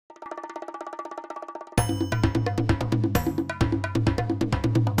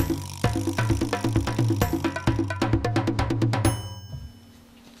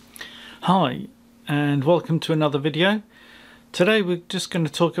Hi and welcome to another video. Today we're just going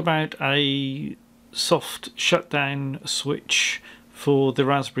to talk about a soft shutdown switch for the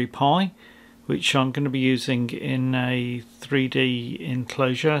Raspberry Pi, which I'm going to be using in a 3D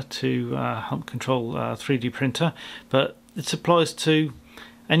enclosure to help control a 3D printer, but it applies to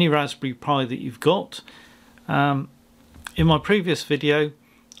any Raspberry Pi that you've got. In my previous video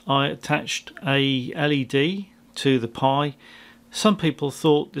I attached a LED to the Pi. Some people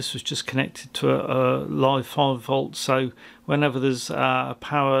thought this was just connected to a live 5 volt, so whenever there's a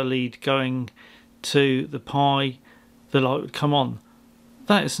power lead going to the Pi, the light would come on.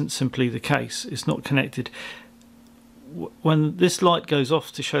 That isn't simply the case. It's not connected. When this light goes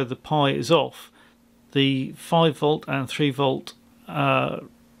off to show the Pi is off, the 5 volt and 3 volt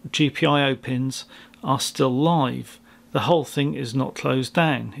GPIO pins are still live. The whole thing is not closed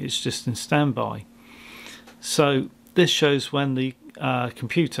down, it's just in standby. So this shows when the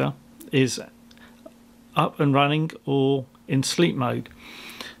computer is up and running or in sleep mode.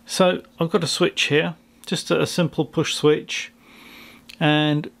 So I've got a switch here, just a simple push switch,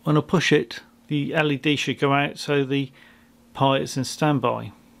 and when I push it the LED should go out so the Pi is in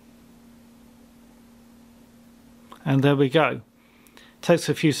standby. And there we go. It takes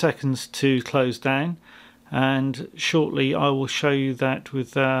a few seconds to close down, and shortly I will show you that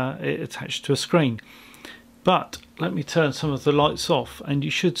with it attached to a screen. But let me turn some of the lights off and you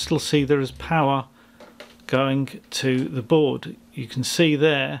should still see there is power going to the board. You can see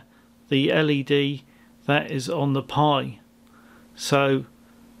there the LED that is on the Pi. So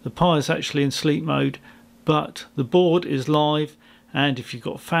the Pi is actually in sleep mode, but the board is live, and if you've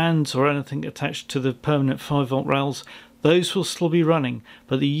got fans or anything attached to the permanent 5 volt rails, those will still be running,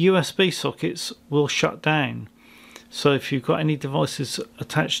 but the USB sockets will shut down. So if you've got any devices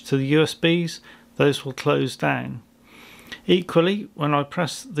attached to the USBs, those will close down. Equally, when I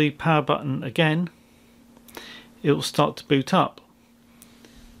press the power button again, it will start to boot up.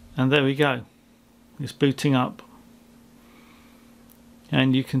 And there we go. It's booting up.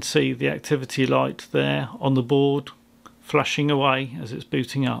 And you can see the activity light there on the board flashing away as it's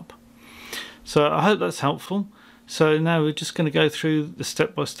booting up. So I hope that's helpful. So now we're just going to go through the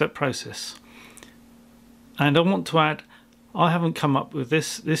step-by-step process. And I want to add, I haven't come up with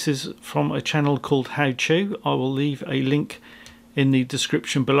this. This is from a channel called How To. I will leave a link in the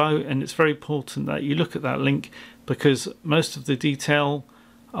description below, and it's very important that you look at that link because most of the detail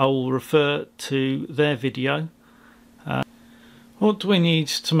I will refer to their video. What do we need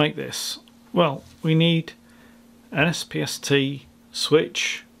to make this? Well, we need an SPST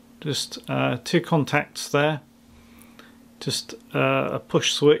switch, just 2 contacts there, just a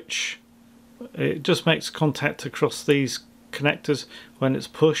push switch. It just makes contact across these connectors when it's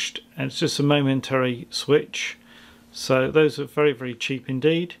pushed, and it's just a momentary switch. So those are very, very cheap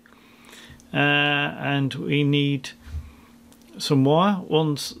indeed. And we need some wire,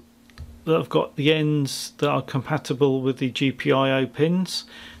 ones that have got the ends that are compatible with the GPIO pins.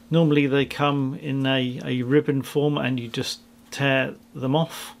 Normally they come in a ribbon form and you just tear them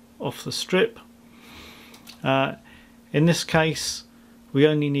off the strip. In this case we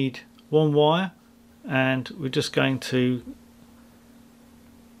only need one wire, and we're just going to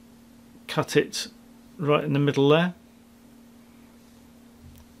cut it right in the middle there,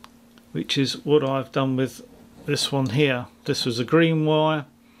 which is what I've done with this one here. This was a green wire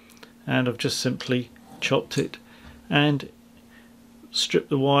and I've just simply chopped it and strip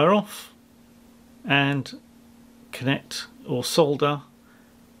the wire off and connect or solder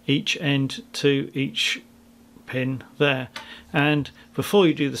each end to each pin there. And before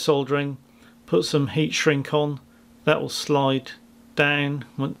you do the soldering, put some heat shrink on. That will slide down.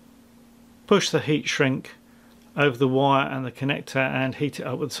 Push the heat shrink over the wire and the connector and heat it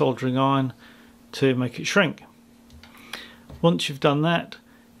up with soldering iron to make it shrink. Once you've done that,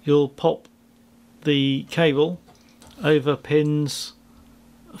 you'll pop the cable over pins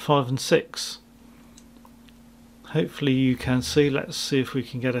 5 and 6. Hopefully you can see. Let's see if we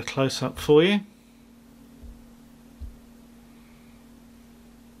can get a close-up for you.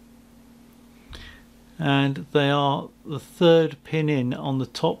 And they are the 3rd pin in on the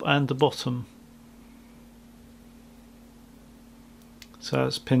top and the bottom. So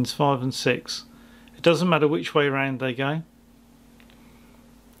it's pins 5 and 6. It doesn't matter which way around they go.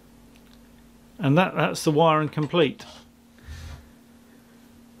 And that's the wiring complete.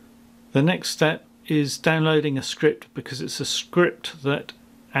 The next step is downloading a script, because it's a script that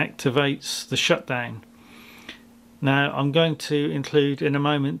activates the shutdown. Now I'm going to include in a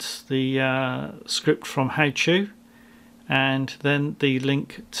moment the script from How To, and then the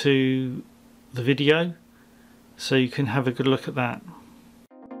link to the video so you can have a good look at that.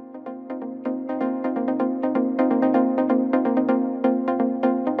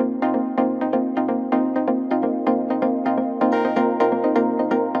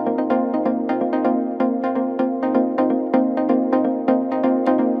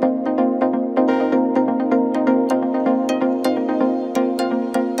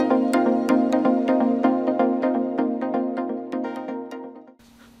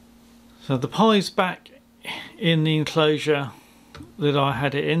 So the pie's back in the enclosure that I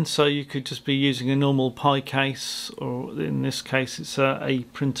had it in, so you could just be using a normal pie case, or in this case it's a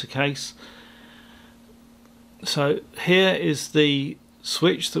printer case. So here is the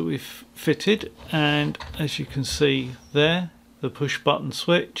switch that we've fitted, and as you can see there, the push button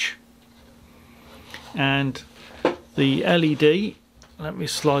switch, and the LED. Let me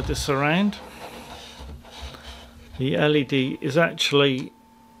slide this around. The LED is actually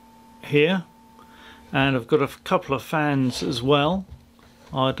here, and I've got a couple of fans as well.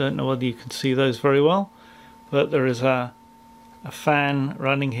 I don't know whether you can see those very well, but there is a fan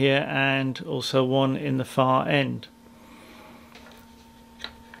running here and also one in the far end.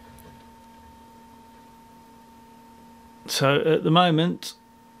 So at the moment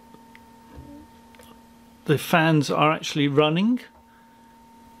the fans are actually running,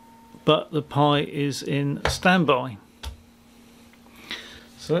 but the pie is in standby.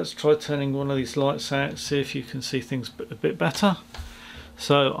 So let's try turning one of these lights out, see if you can see things a bit better.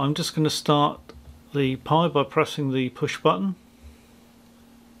 So I'm just going to start the pie by pressing the push button.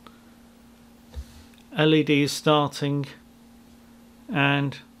 LED is starting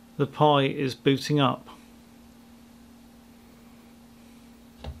and the pie is booting up.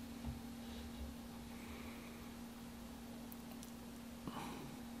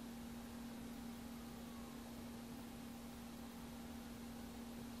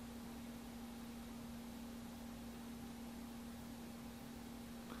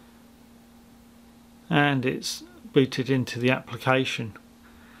 And it's booted into the application.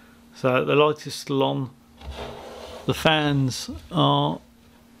 So the light is still on, the fans are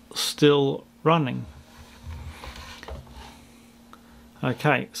still running.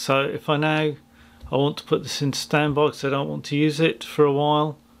 Okay, so if I want to put this in standby because I don't want to use it for a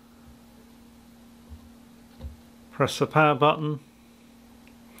while, press the power button,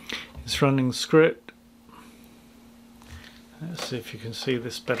 it's running the script. Let's see if you can see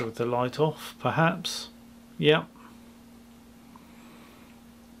this better with the light off, perhaps. Yep.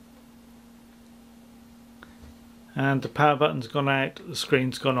 And the power button's gone out, the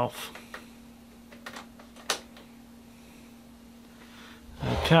screen's gone off.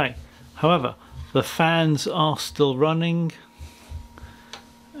 Okay, however, the fans are still running,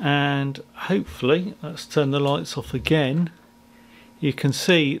 and hopefully, let's turn the lights off again. You can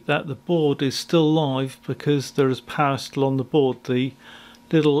see that the board is still live because there is power still on the board. The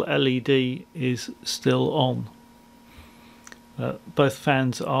little LED is still on. Both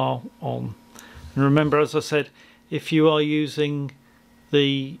fans are on. And remember, as I said, if you are using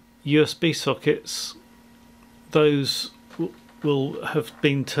the USB sockets, those will have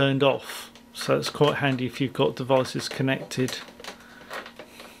been turned off. So it's quite handy if you've got devices connected.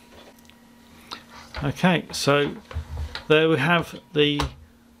 Okay, so there we have the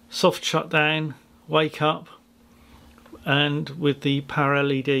soft shutdown, wake up, and with the power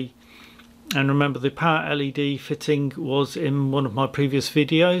LED. And remember, the power LED fitting was in one of my previous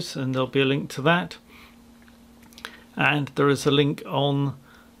videos, and there'll be a link to that. And there is a link on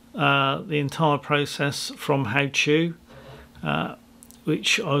the entire process from How To,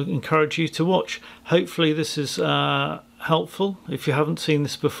 which I encourage you to watch. Hopefully this is helpful if you haven't seen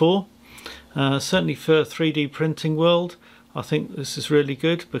this before. Certainly for 3D printing world, I think this is really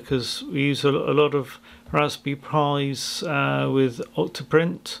good because we use a lot of Raspberry Pis with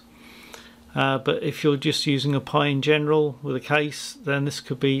Octoprint. But if you're just using a Pi in general with a case, then this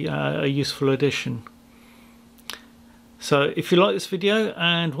could be a useful addition. So if you like this video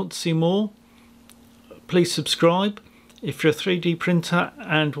and want to see more, please subscribe. If you're a 3D printer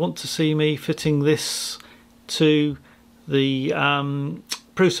and want to see me fitting this to the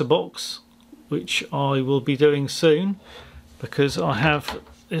Prusa Box, which I will be doing soon, because I have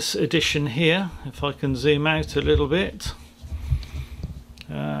this edition here, if I can zoom out a little bit.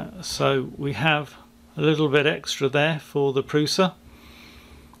 So we have a little bit extra there for the Prusa.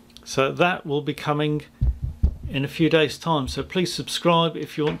 So that will be coming in a few days' time. So please subscribe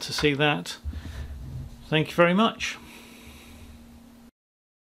if you want to see that. Thank you very much.